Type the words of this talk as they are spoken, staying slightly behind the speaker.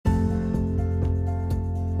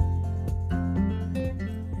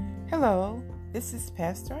Hello, this is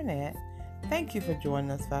Pastor Annette. Thank you for joining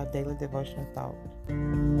us for our daily devotional thought.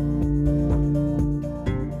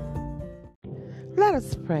 Let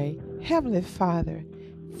us pray. Heavenly Father,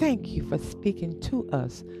 thank you for speaking to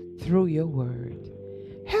us through your word.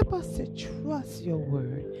 Help us to trust your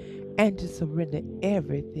word and to surrender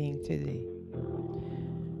everything to thee.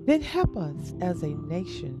 Then help us as a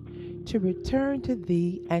nation to return to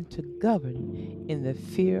thee and to govern in the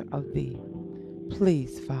fear of thee.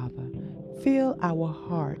 Please, Father, fill our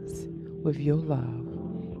hearts with your love.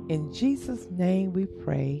 In Jesus' name we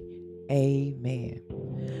pray, amen.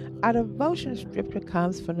 Our devotion scripture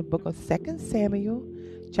comes from the book of 2 Samuel,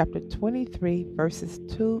 chapter 23, verses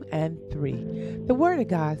 2 and 3. The word of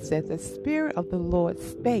God says, "The Spirit of the Lord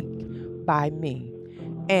spake by me,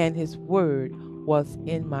 and his word was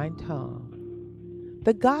in my tongue."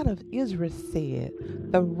 The God of Israel said,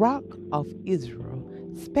 "The rock of Israel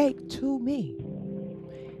spake to me."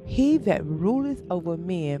 He that ruleth over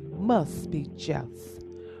men must be just,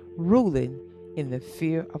 ruling in the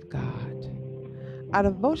fear of God. Our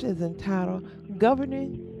devotion is entitled,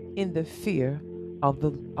 Governing in the Fear of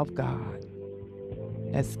God.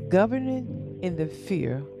 That's governing in the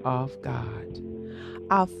fear of God.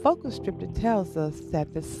 Our focus scripture tells us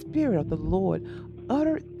that the Spirit of the Lord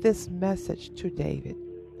uttered this message to David.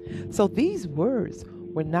 So these words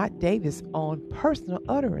were not David's own personal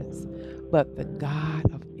utterance, but the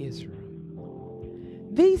God of Israel.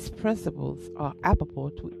 These principles are applicable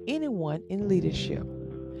to anyone in leadership.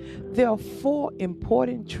 There are four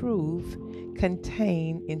important truths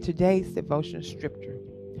contained in today's devotional scripture.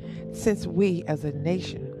 Since we as a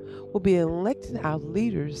nation will be electing our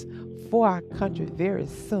leaders for our country very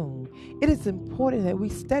soon, it is important that we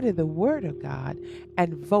study the Word of God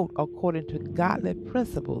and vote according to godly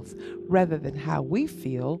principles rather than how we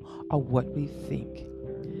feel or what we think.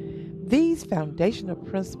 These foundational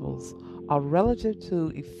principles are relative to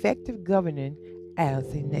effective governing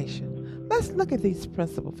as a nation. Let's look at these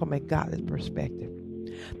principles from a godly perspective.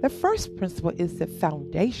 The first principle is the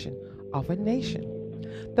foundation of a nation.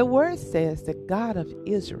 The word says the God of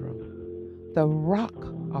Israel, the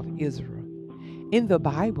rock of Israel. In the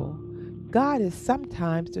Bible, God is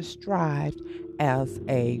sometimes described as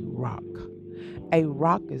a rock. A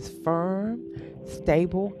rock is firm,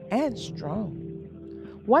 stable, and strong.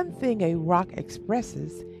 One thing a rock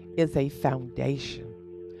expresses is a foundation.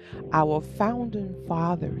 Our founding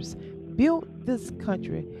fathers built this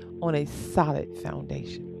country on a solid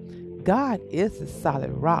foundation. God is the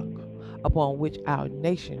solid rock upon which our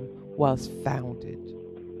nation was founded.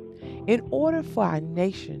 In order for our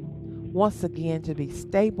nation once again to be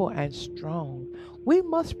stable and strong, we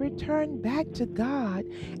must return back to God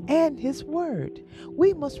and His Word.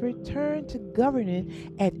 We must return to governing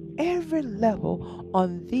at every level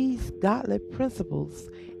on these godly principles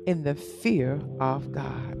in the fear of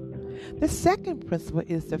God. The second principle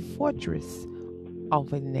is the fortress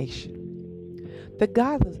of a nation. The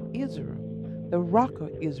God of Israel, the rock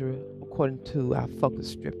of Israel, according to our focus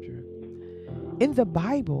scripture. In the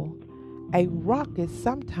Bible, a rock is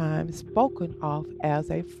sometimes spoken of as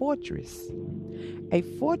a fortress. A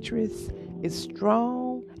fortress is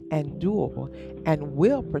strong and durable and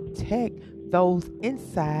will protect those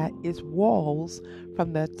inside its walls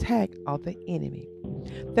from the attack of the enemy.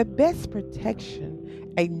 The best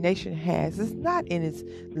protection a nation has is not in its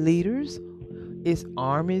leaders, its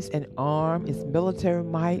armies and its military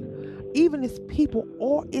might, even its people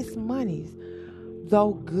or its monies.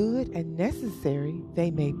 Though good and necessary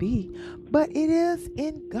they may be, but it is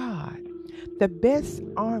in God. The best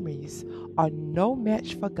armies are no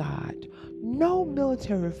match for God. No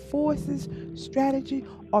military forces, strategy,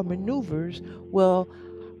 or maneuvers will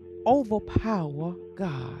overpower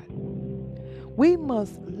God. We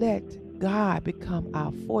must let God become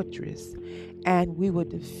our fortress, and we will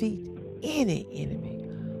defeat any enemy,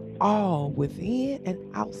 all within and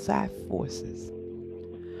outside forces.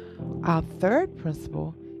 Our third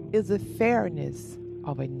principle is the fairness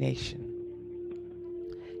of a nation.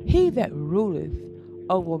 He that ruleth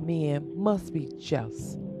over men must be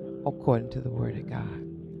just, according to the Word of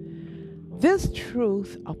God. This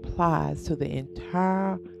truth applies to the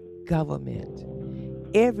entire government,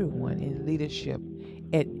 everyone in leadership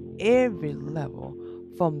at every level,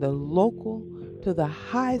 from the local to the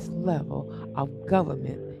highest level of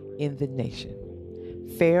government in the nation.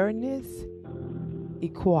 Fairness,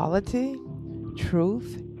 equality,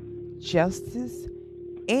 truth, justice,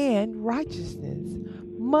 and righteousness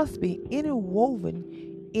must be interwoven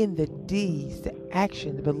in the deeds, the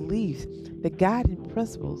action, the beliefs, the guiding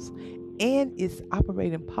principles, and its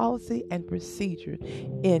operating policy and procedure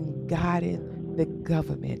in guiding the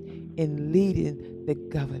government, in leading the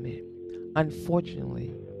government.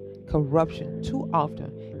 Unfortunately, corruption too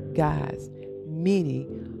often guides many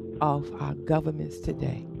of our governments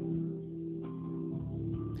today.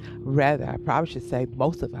 Rather, I probably should say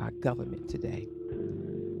most of our government today.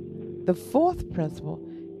 The fourth principle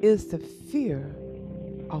is the fear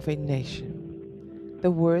of a nation.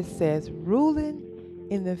 The word says, ruling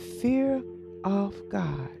in the fear of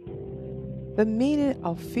God. The meaning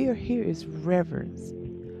of fear here is reverence,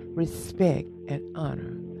 respect, and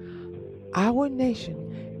honor. Our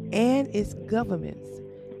nation and its governments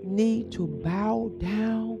need to bow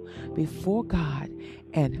down before God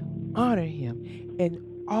and honor Him in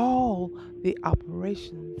all the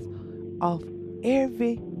operations of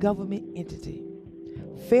every government entity.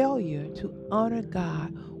 Failure to honor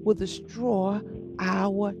God will destroy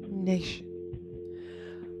our nation.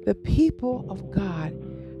 The people of God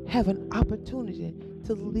have an opportunity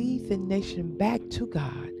to lead the nation back to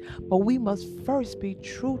God, but we must first be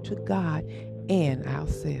true to God and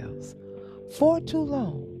ourselves. For too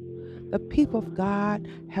long, the people of God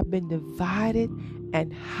have been divided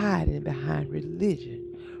and hiding behind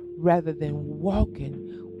religion rather than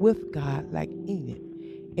walking with God like Enoch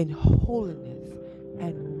in holiness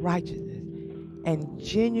and righteousness and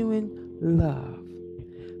genuine love.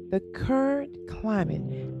 The current climate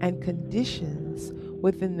and conditions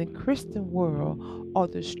within the Christian world are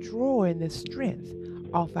destroying the strength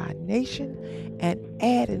of our nation and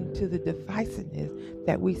adding to the divisiveness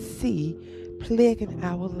that we see plaguing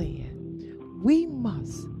our land. We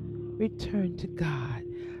must return to God.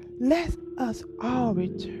 Let us all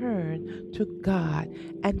return to God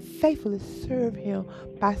and faithfully serve Him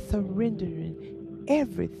by surrendering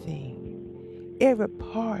everything, every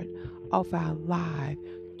part of our life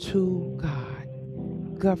to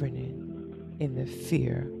God, governing in the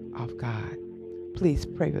fear of God. Please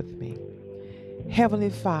pray with me. Heavenly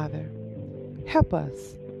Father, help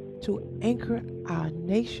us to anchor our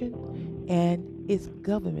nation and its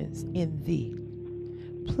governments in Thee.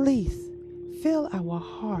 Please fill our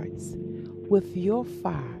hearts with your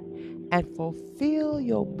fire and fulfill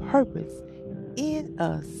your purpose in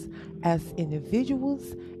us as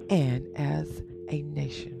individuals and as a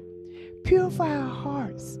nation. Purify our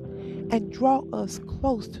hearts and draw us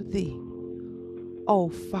close to Thee. Oh,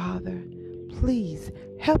 Father, please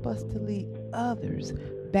help us to lead others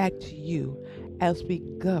back to You as we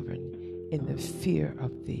govern in the fear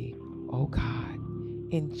of Thee, oh God.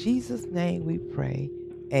 In Jesus' name we pray,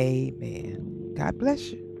 amen. God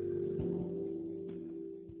bless you.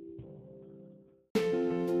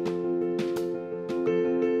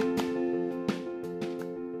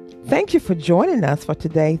 Thank you for joining us for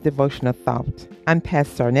today's devotional thought. I'm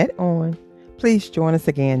Pastor Arnett Owen. Please join us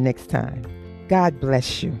again next time. God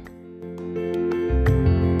bless you.